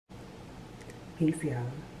Peace, y'all.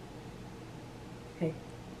 Hey,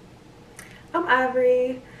 I'm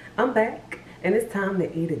Ivory. I'm back, and it's time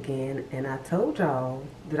to eat again. And I told y'all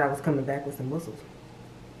that I was coming back with some mussels.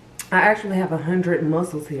 I actually have 100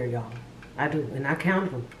 mussels here, y'all. I do, and I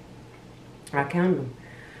counted them. I counted them.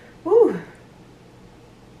 Woo.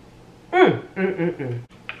 I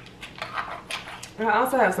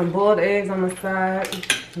also have some boiled eggs on the side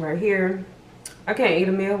right here. I can't eat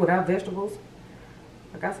a meal without vegetables.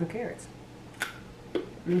 I got some carrots.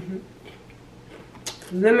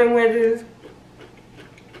 Lemon wedges.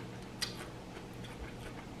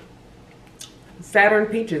 Saturn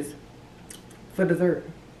Peaches for dessert.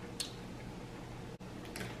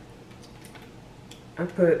 I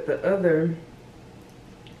put the other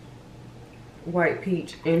white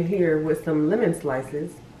peach in here with some lemon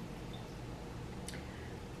slices.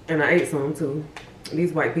 And I ate some too.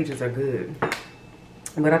 These white peaches are good.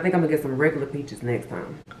 But I think I'm gonna get some regular peaches next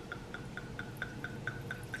time.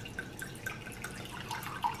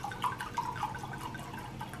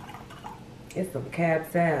 It's some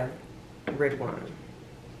Cashapp red wine.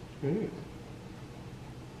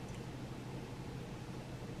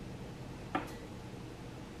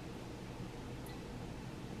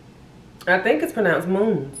 I think it's pronounced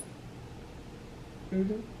Moonx.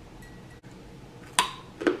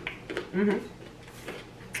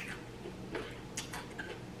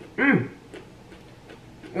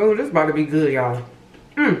 Oh, this about to be good, y'all.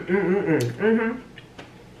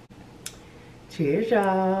 Cheers,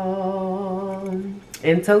 y'all.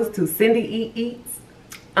 And toast to Cindy Eats,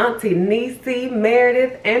 Auntie Niecy,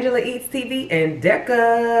 Meredith, Angela Eats TV, and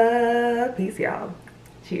Decca. Peace, y'all.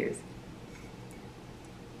 Cheers.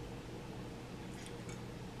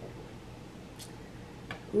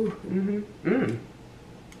 Ooh,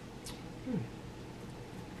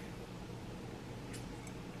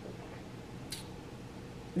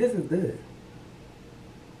 This is good.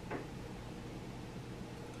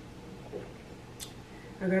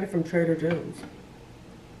 I got it from Trader Joe's.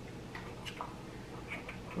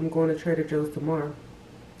 I'm going to Trader Joe's tomorrow,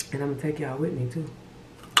 and I'm gonna take y'all with me too.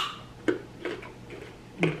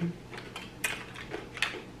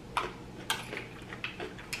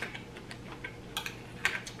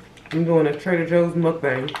 I'm doing a Trader Joe's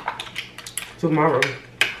mukbang tomorrow,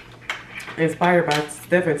 inspired by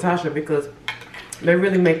Steph and Tasha, because they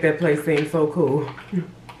really make that place seem so cool.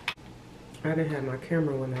 I didn't have my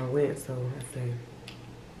camera when I went, so I said,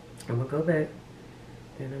 I'm gonna go back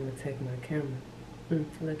and I'm gonna take my camera.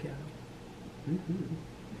 Look, y'all.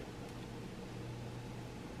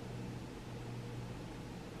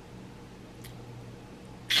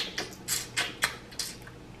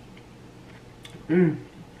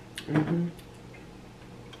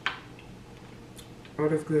 Oh,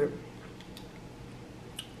 that's good.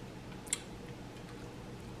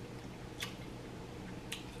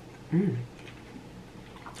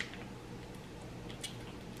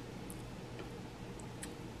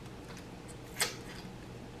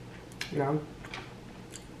 Yeah.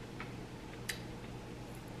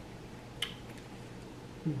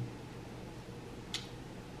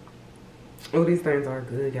 Oh, these things are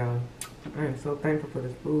good, y'all. I am so thankful for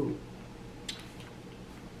this food.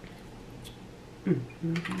 I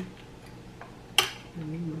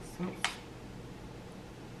need my sauce.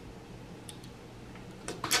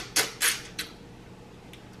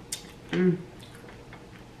 I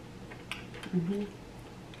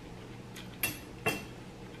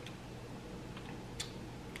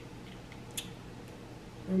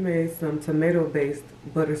made some tomato-based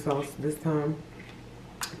butter sauce this time.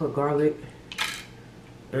 Put garlic,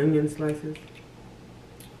 onion slices.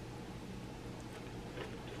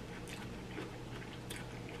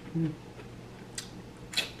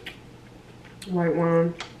 White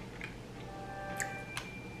wine.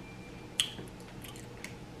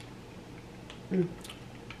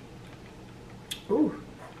 Ooh.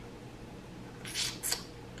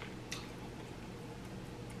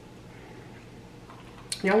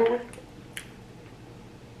 Y'all want one?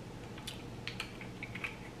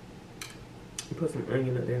 Put some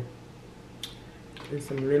onion up there. And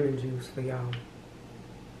some lemon juice for y'all.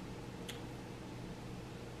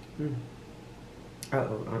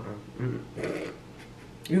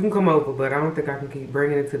 You can come over, but I don't think I can keep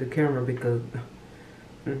bringing it to the camera because...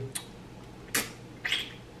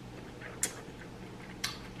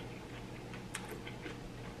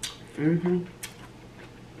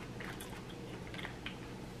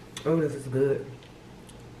 Oh, this is good.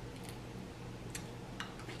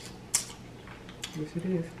 Yes, it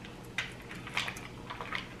is.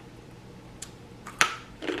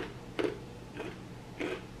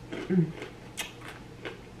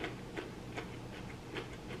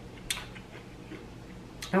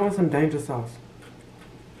 I want some danger sauce.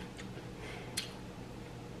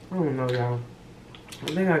 I don't know, y'all. I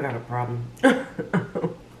think I got a problem.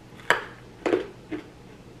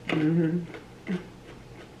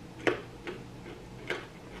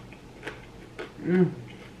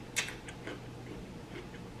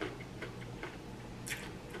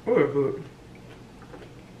 Oh, it's good.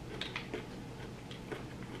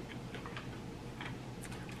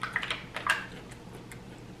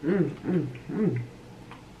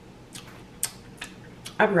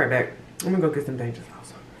 I'll be right back. I'm gonna go get some danger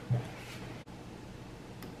sauce.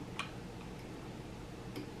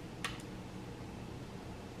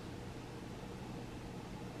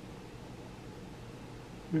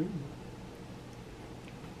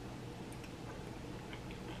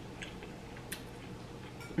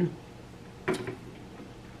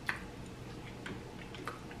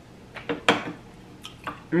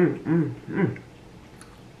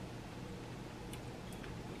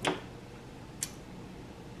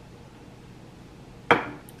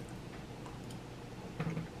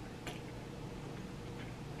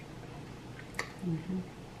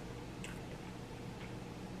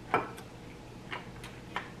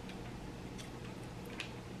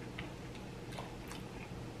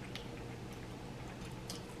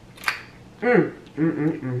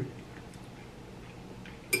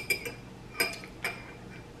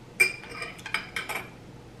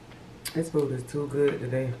 This food is too good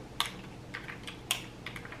today.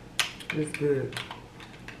 It's good.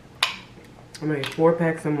 I made 4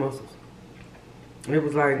 packs of mussels. It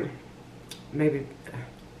was like maybe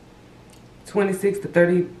 26 to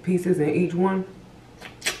 30 pieces in each one.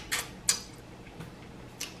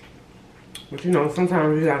 But you know,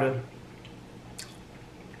 sometimes you gotta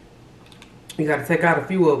take out a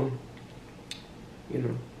few of them. You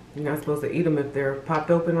know, you're not supposed to eat them if they're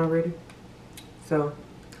popped open already. So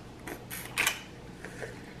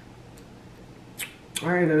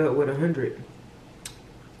I ended up with 100.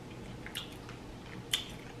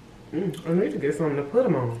 I need to get something to put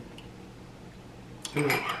them on.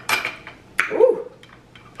 Ooh!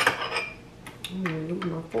 I'm gonna lose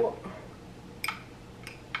my fork.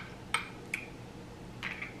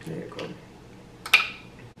 There you go.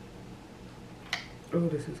 Oh,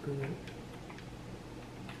 this is good.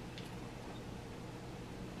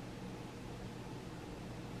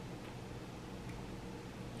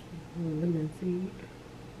 Lemon seed.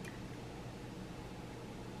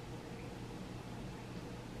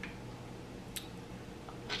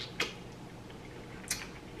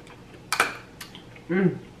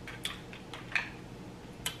 And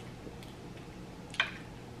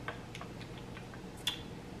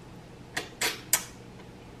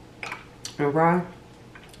rye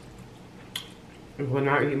will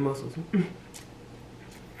not eat mussels.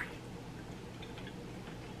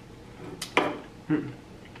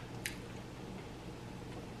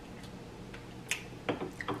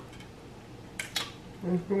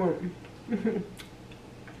 Come on.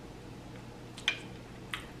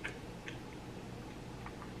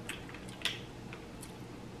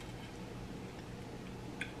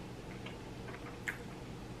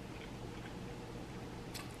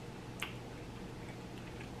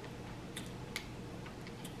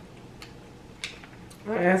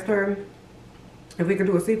 I asked her if we could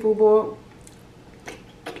do a seafood boil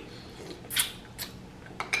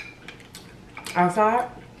outside.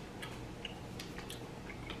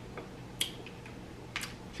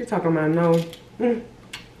 She talking about no,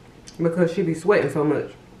 because she be sweating so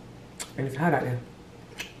much and it's hot out there.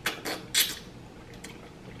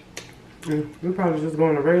 We're probably just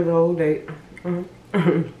going on a regular old date.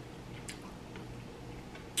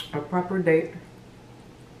 A proper date.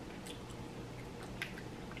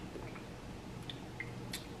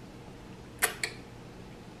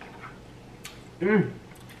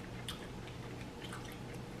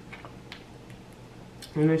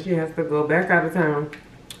 And then she has to go back out of town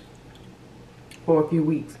for a few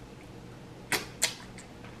weeks.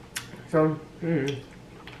 So, I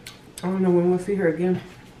don't know when we'll see her again.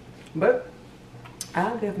 But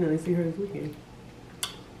I'll definitely see her this weekend.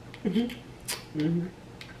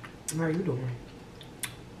 How are you doing?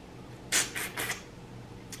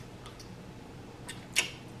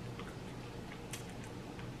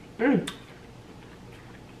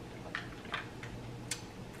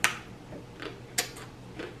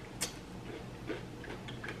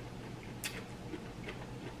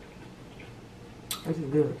 This is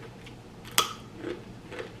good.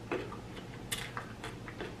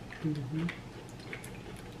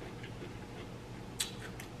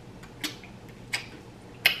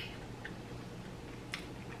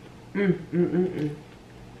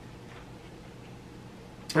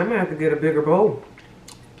 I'm gonna have to get a bigger bowl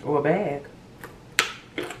or a bag.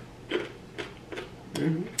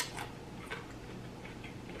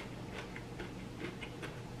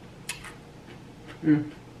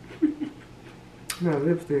 No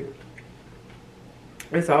lipstick.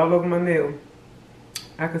 It's all over my nail.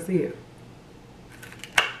 I can see it.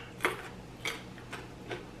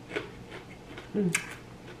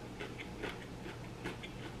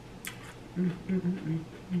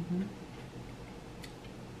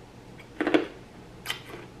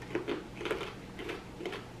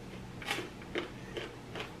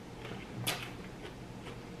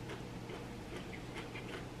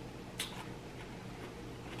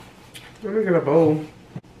 Let me get a bowl.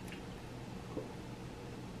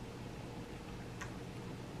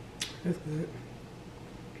 That's good.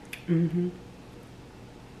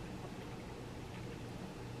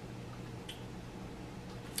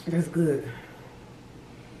 That's good.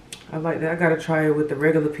 I like that. I gotta try it with the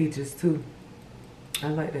regular peaches too. I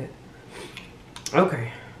like that.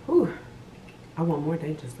 Okay. Ooh. I want more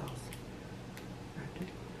danger sauce.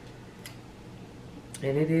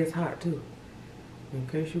 And it is hot too, in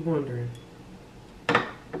case you're wondering.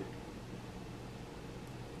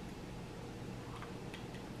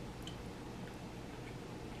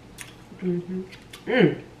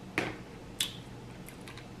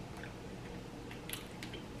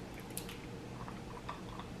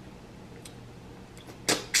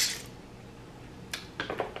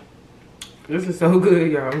 This is so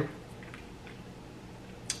good, y'all.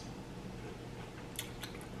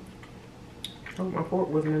 Oh, my fork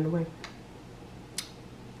wasn't in the way.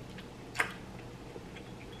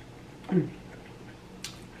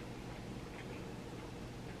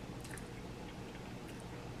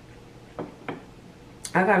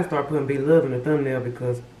 I gotta start putting Be Love in the thumbnail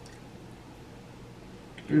because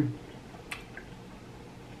it's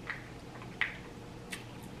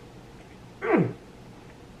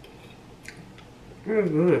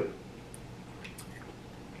good.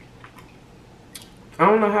 I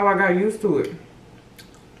don't know how I got used to it.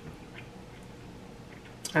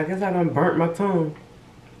 I guess I done burnt my tongue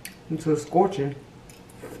into scorching.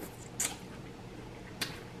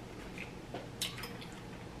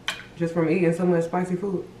 Just from eating so much spicy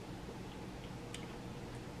food.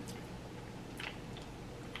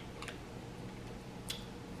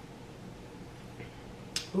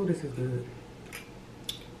 Ooh, this is good.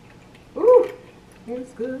 Ooh,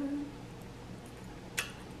 it's good.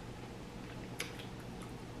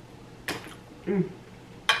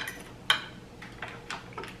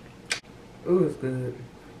 Ooh, it's good.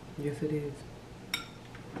 Yes, it is.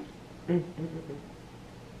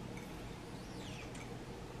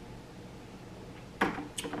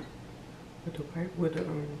 With the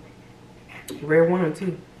red wine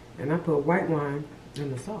too, and I put white wine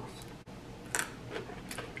in the sauce.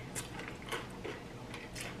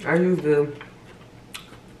 I use the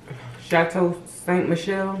Chateau Saint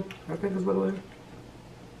Michelle, I think is what it was.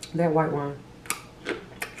 That white wine.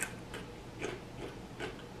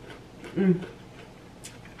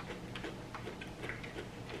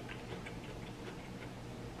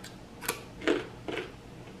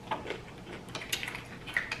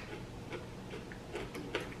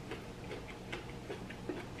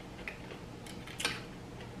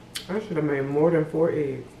 I should have made more than 4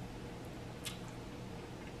 eggs.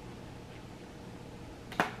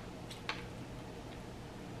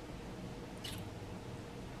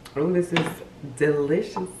 Oh, this is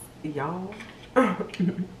delicious, y'all.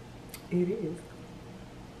 It is.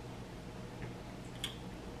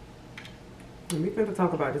 We finna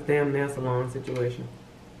talk about this damn nail salon situation.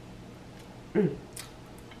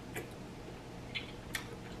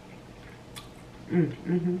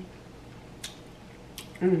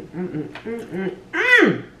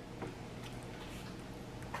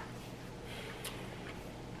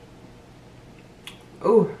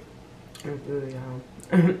 Oh, that's good, y'all.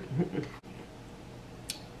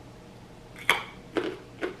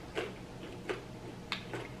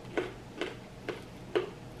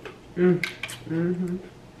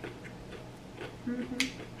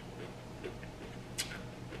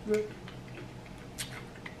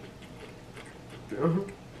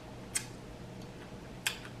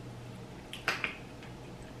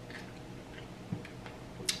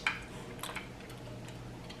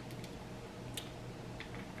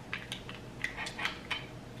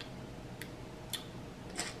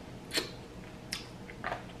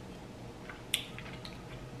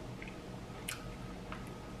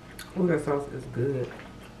 Oh, that sauce is good.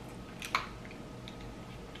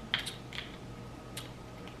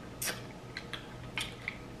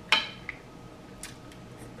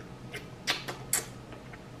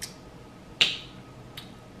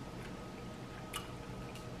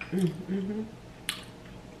 Mm-hmm.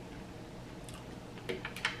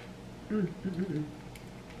 Mm-hmm. Mm-hmm.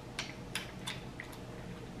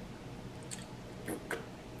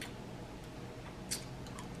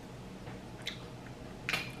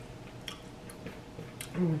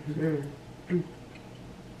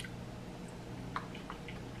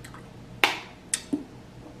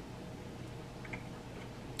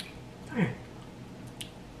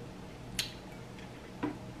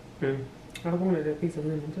 I wanted that piece of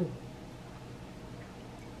lemon too.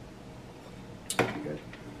 Good.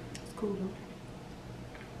 It's cool though.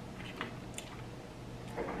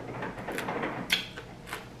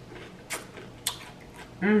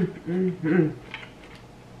 Mm-hmm.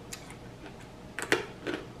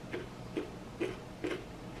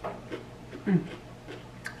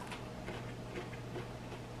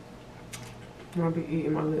 I'll be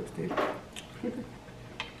eating my lipstick.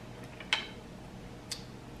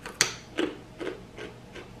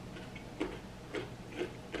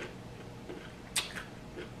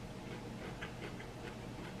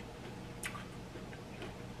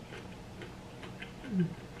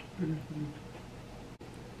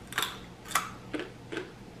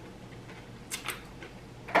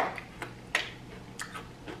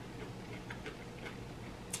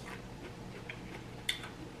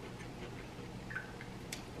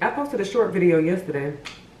 I posted a short video yesterday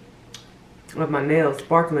of my nails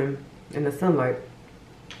sparkling in the sunlight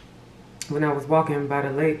when I was walking by the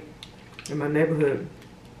lake in my neighborhood,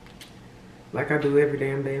 like I do every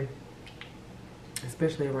damn day,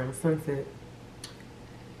 especially around sunset.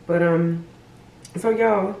 But so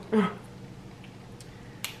y'all,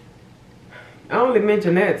 I only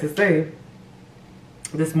mention that to say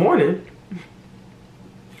this morning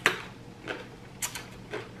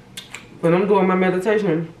when I'm doing my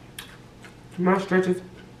meditation, my stretches,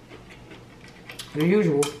 the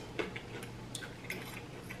usual.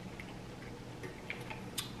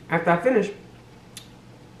 After I finish,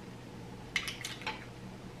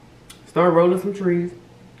 start rolling some trees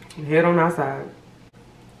and head on outside.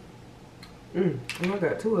 Oh, I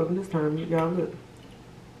got 2 of them this time, y'all look.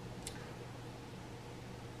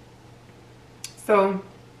 So,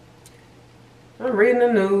 I'm reading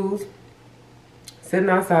the news, sitting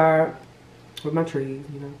outside with my trees,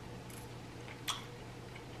 you know.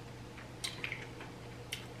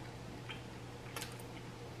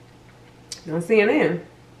 On CNN.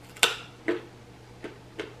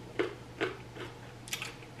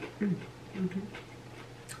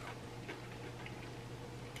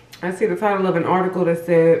 I see the title of an article that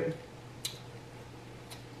said,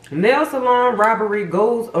 nail salon robbery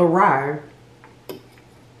goes awry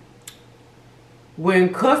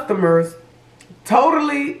when customers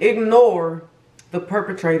totally ignore the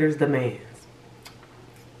perpetrator's demands.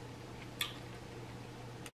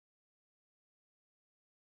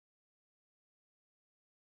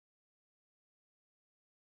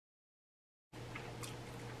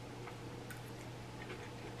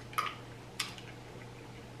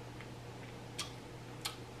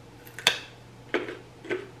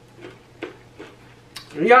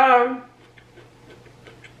 Y'all,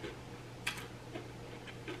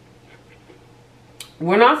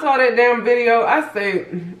 when I saw that damn video, I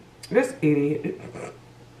said, this idiot.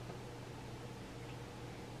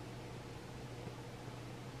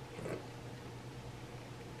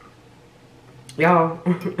 Y'all.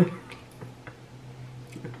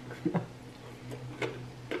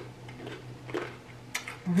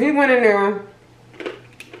 He went in there.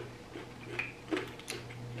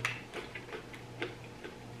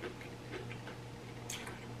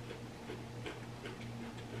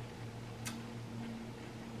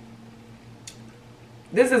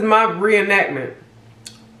 This is my reenactment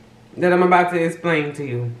that I'm about to explain to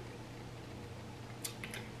you.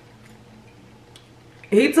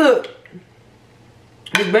 He took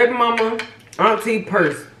his baby mama auntie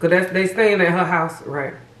purse, because they staying at her house,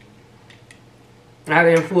 right? Out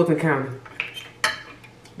there in Fulton County.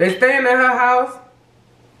 They staying at her house.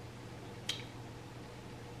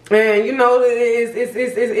 And you know,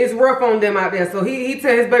 it's rough on them out there. So he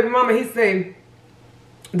tell his baby mama, he say,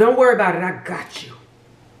 don't worry about it, I got you.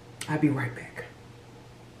 I'll be right back.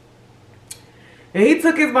 And he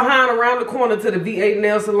took his behind around the corner to the V8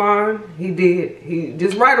 nail salon. He did. He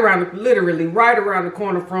just right around, literally right around the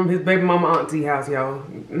corner from his baby mama auntie house, y'all.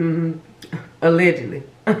 Allegedly.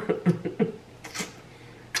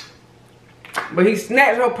 But he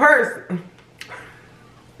snatched her purse.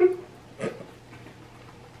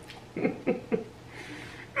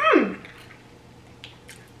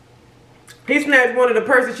 He snatched one of the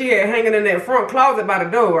purses she had hanging in that front closet by the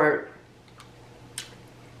door, right?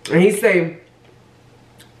 And he say,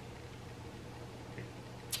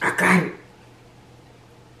 I got it.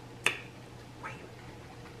 Wait.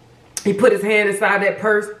 He put his hand inside that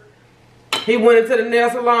purse. He went into the nail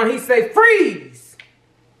salon. He said, freeze.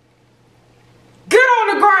 Get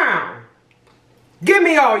on the ground. Give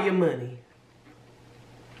me all your money.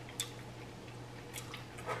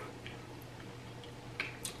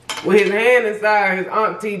 With his hand inside his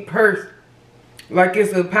auntie purse. Like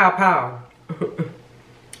it's a pow-pow.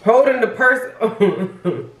 Holding the purse.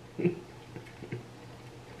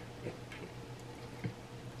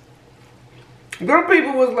 Them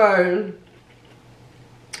people was like,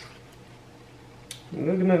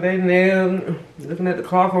 looking at their nails, looking at the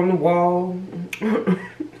clock on the wall.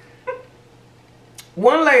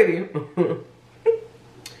 One lady,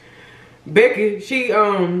 Becky, she,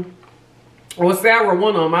 or Sarah,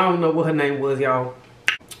 one of them, I don't know what her name was, y'all.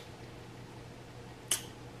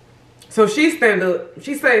 So she stand up,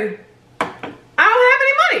 she say, I don't have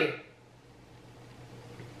any money.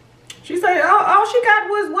 She said, all she got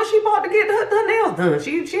was what she bought to get her nails done.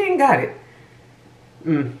 She ain't got it.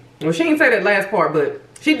 Well, she didn't say that last part, but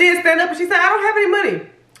she did stand up and she said, I don't have any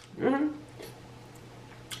money.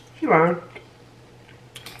 She lying.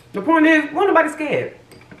 The point is, wasn't nobody scared.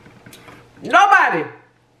 Nobody.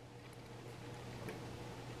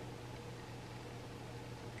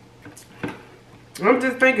 I'm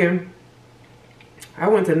just thinking, I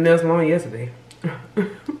went to the nail salon yesterday.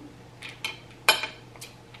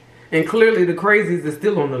 And clearly the crazies are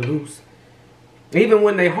still on the loose. Even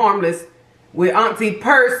when they harmless, with auntie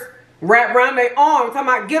purse wrapped around their arm, talking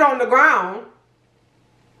about get on the ground.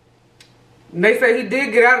 And they say he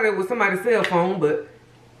did get out of there with somebody's cell phone, but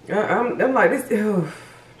I'm like, this.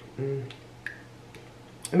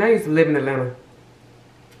 And I used to live in Atlanta.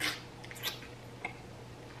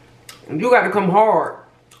 And you got to come hard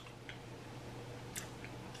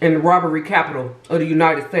in the robbery capital of the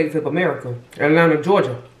United States of America, Atlanta,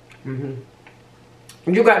 Georgia.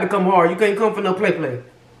 You got to come hard. You can't come for no play.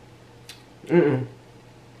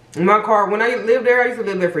 My car, when I lived there, I used to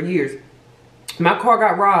live there for years. My car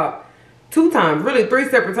got robbed 2 times, really 3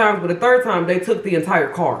 separate times, but the 3rd time they took the entire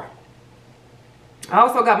car. I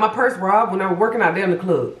also got my purse robbed when I was working out there in the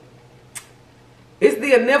club. It's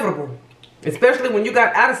the inevitable, especially when you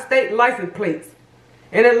got out-of-state license plates.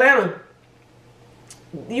 In Atlanta,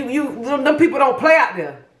 them people don't play out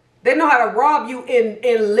there. They know how to rob you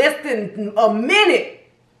in less than a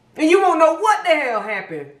minute. And you won't know what the hell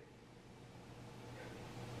happened.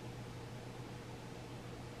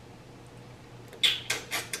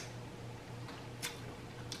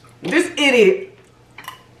 This idiot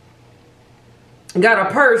got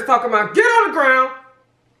a purse talking about, get on the ground.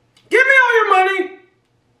 Give me all your money.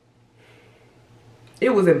 It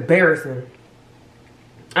was embarrassing.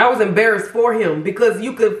 I was embarrassed for him because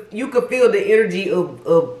you could feel the energy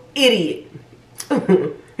of idiot.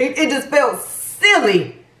 It just felt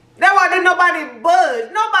silly. That's why didn't nobody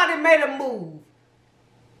budge. Nobody made a move.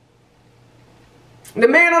 The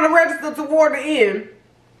man on the register toward the end,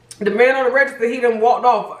 the man on the register, he done walked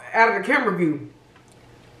off out of the camera view.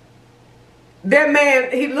 That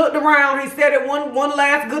man, he looked around, he said it one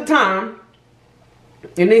last good time.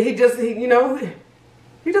 And then he just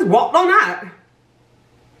walked on out.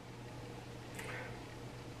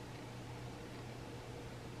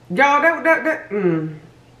 Y'all,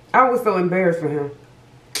 I was so embarrassed for him.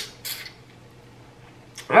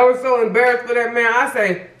 I was so embarrassed for that man. I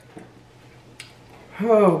say,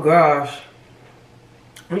 oh gosh.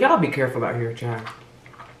 Y'all be careful out here, child.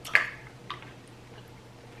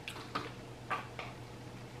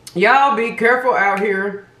 Y'all be careful out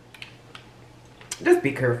here. Just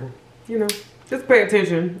be careful, you know. Just pay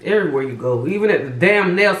attention everywhere you go, even at the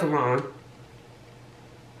damn nail salon.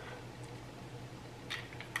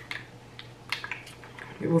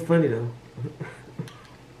 It was funny though.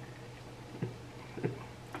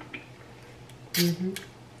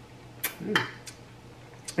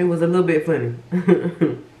 It was a little bit funny.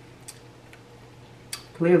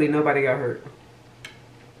 Clearly nobody got hurt.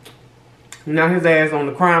 Now his ass on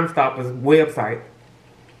the Crime Stoppers website.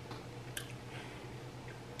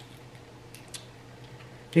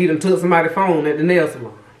 He done took somebody's phone at the nail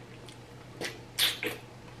salon.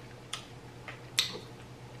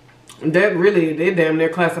 That really, they damn near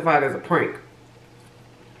classified as a prank.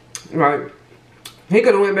 Right. He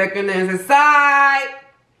could have went back in there and said, "Side!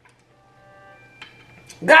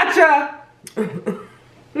 Gotcha!"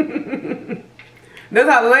 That's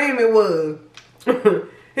how lame it was.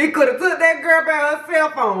 He could have took that girl by her cell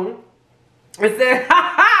phone and said,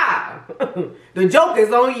 "Ha ha! The joke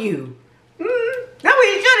is on you." That's what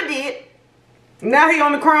he should have did. Now he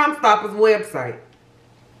on the Crime Stoppers website.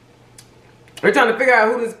 They're trying to figure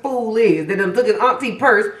out who this fool is. They done took his auntie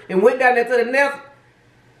purse and went down there to the nest.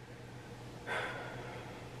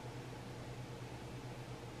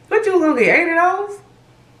 What you gonna get, $80?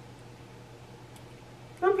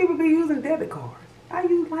 Some people be using debit cards. I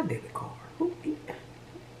use my debit card.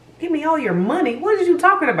 Give me all your money. What is you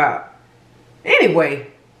talking about?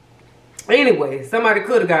 Anyway, somebody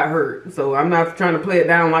could have got hurt. So I'm not trying to play it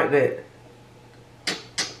down like that.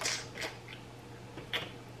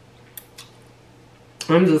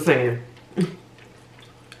 I'm just saying.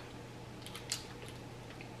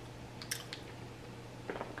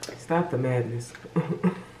 Stop the madness.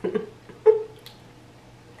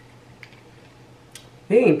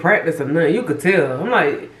 He ain't practicing nothing. You could tell. I'm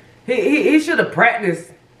like, he should have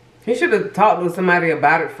practiced. He should have talked with somebody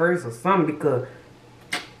about it first or something, because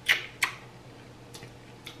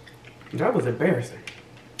that was embarrassing.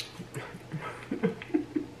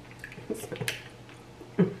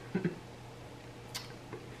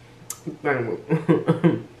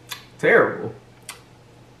 Terrible.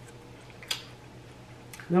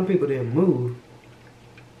 Some people didn't move.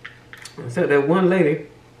 Except that one lady.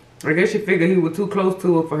 I guess she figured he was too close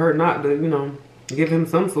to her for her not to, you know, give him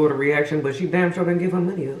some sort of reaction, but she damn sure didn't give her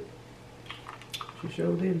money up. She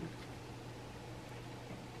sure didn't.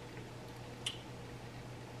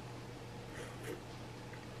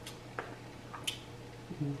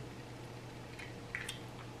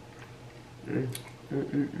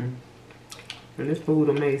 And this food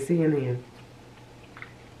I made CNN.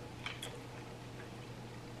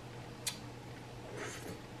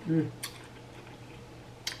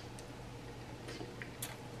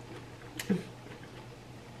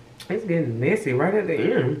 It's getting messy right at the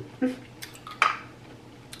end. I'm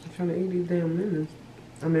trying to eat these damn lemons.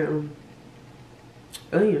 I mean,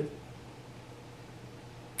 onions.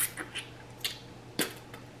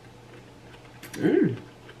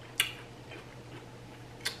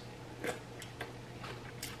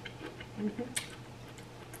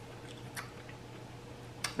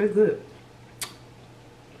 It's good.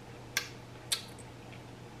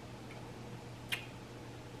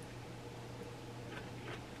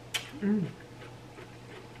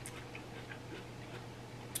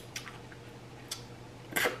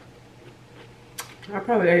 I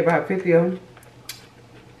probably ate about 50 of them.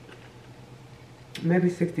 Maybe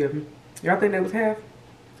 60 of them. Y'all think that was half?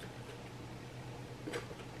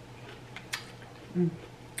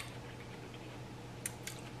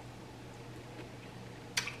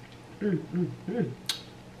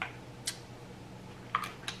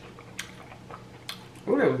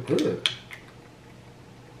 Oh, that was good.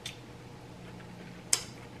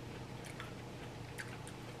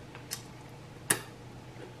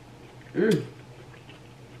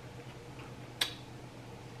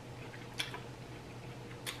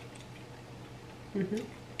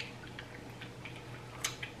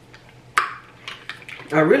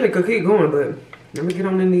 I really could keep going, but let me get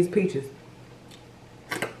on in these peaches.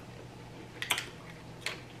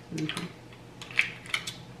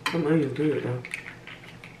 Some onions good though.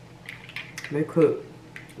 They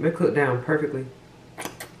cook down perfectly.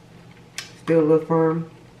 Still a little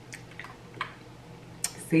firm.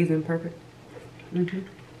 Seasoned perfect.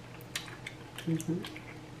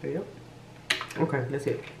 Yep. Okay, that's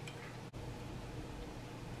it.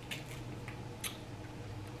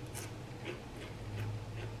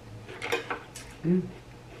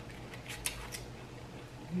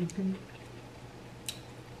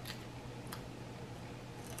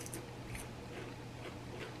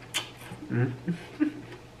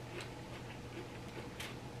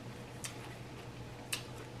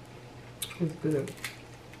 It's good.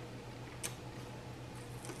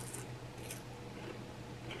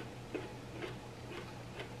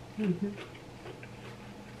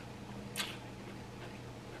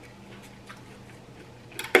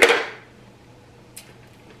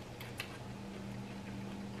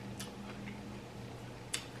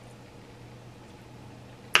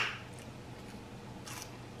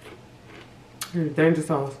 Danger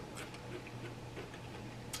sauce.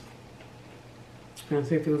 Gonna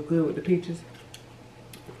see if it was good with the peaches.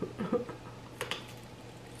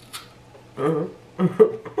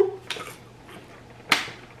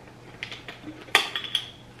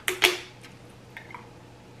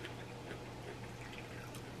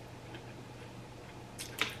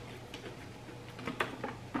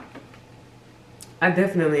 I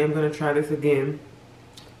definitely am gonna try this again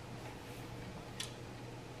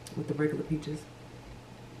with the regular peaches.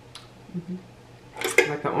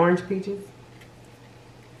 Like the orange peaches.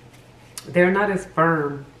 They're not as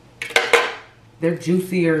firm. They're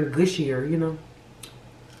juicier and gushier, you know,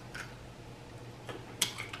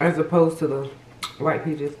 as opposed to the white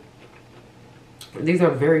peaches. These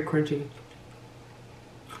are very crunchy.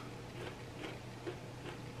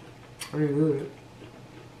 Very good.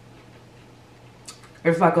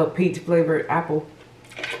 It's like a peach flavored apple.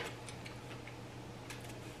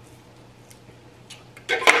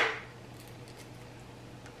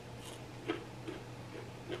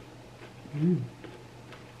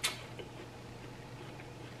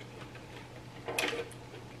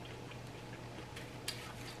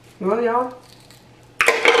 Well, y'all,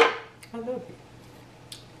 I love it.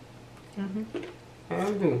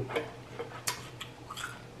 I do.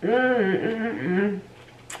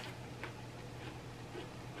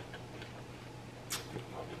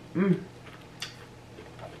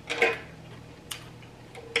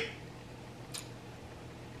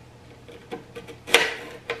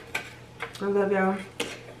 I love y'all.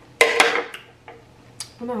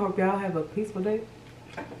 And I hope y'all have a peaceful day.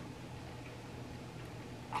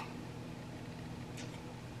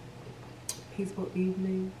 Peaceful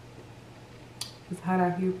evening. It's hot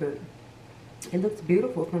out here, but it looks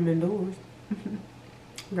beautiful from indoors.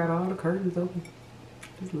 Got all the curtains open.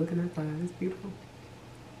 Just looking outside. It's beautiful.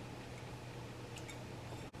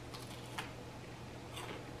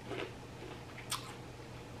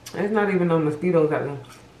 There's not even no mosquitoes out there.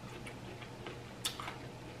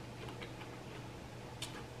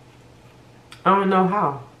 I don't know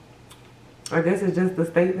how. I guess it's just the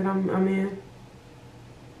state that I'm in.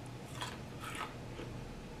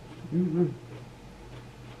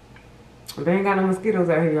 They ain't got no mosquitoes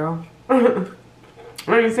out here, y'all.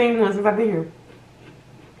 I ain't seen one since I've been here.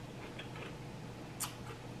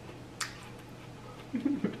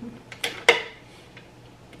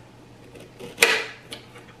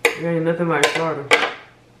 There ain't nothing like Florida.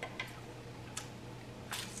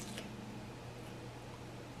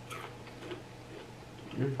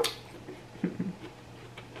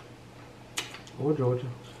 Or Georgia.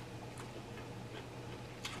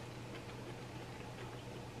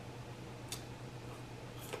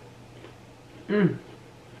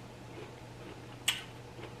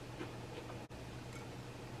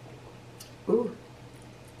 Ooh.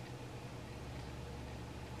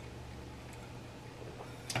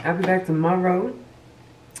 I'll be back tomorrow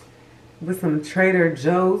with some Trader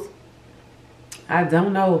Joe's. I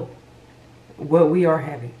don't know what we are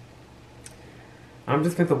having. I'm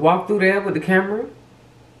just going to walk through there with the camera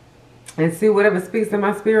and see whatever speaks to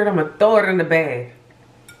my spirit. I'm going to throw it in the bag.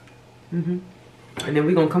 And then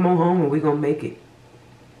we're going to come on home and we're going to make it.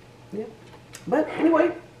 Yeah. But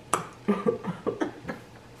anyway.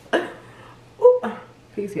 Ooh.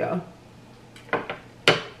 Peace, y'all.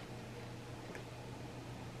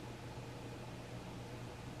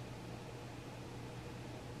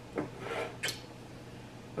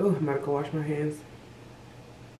 Oh, I'm about to go wash my hands.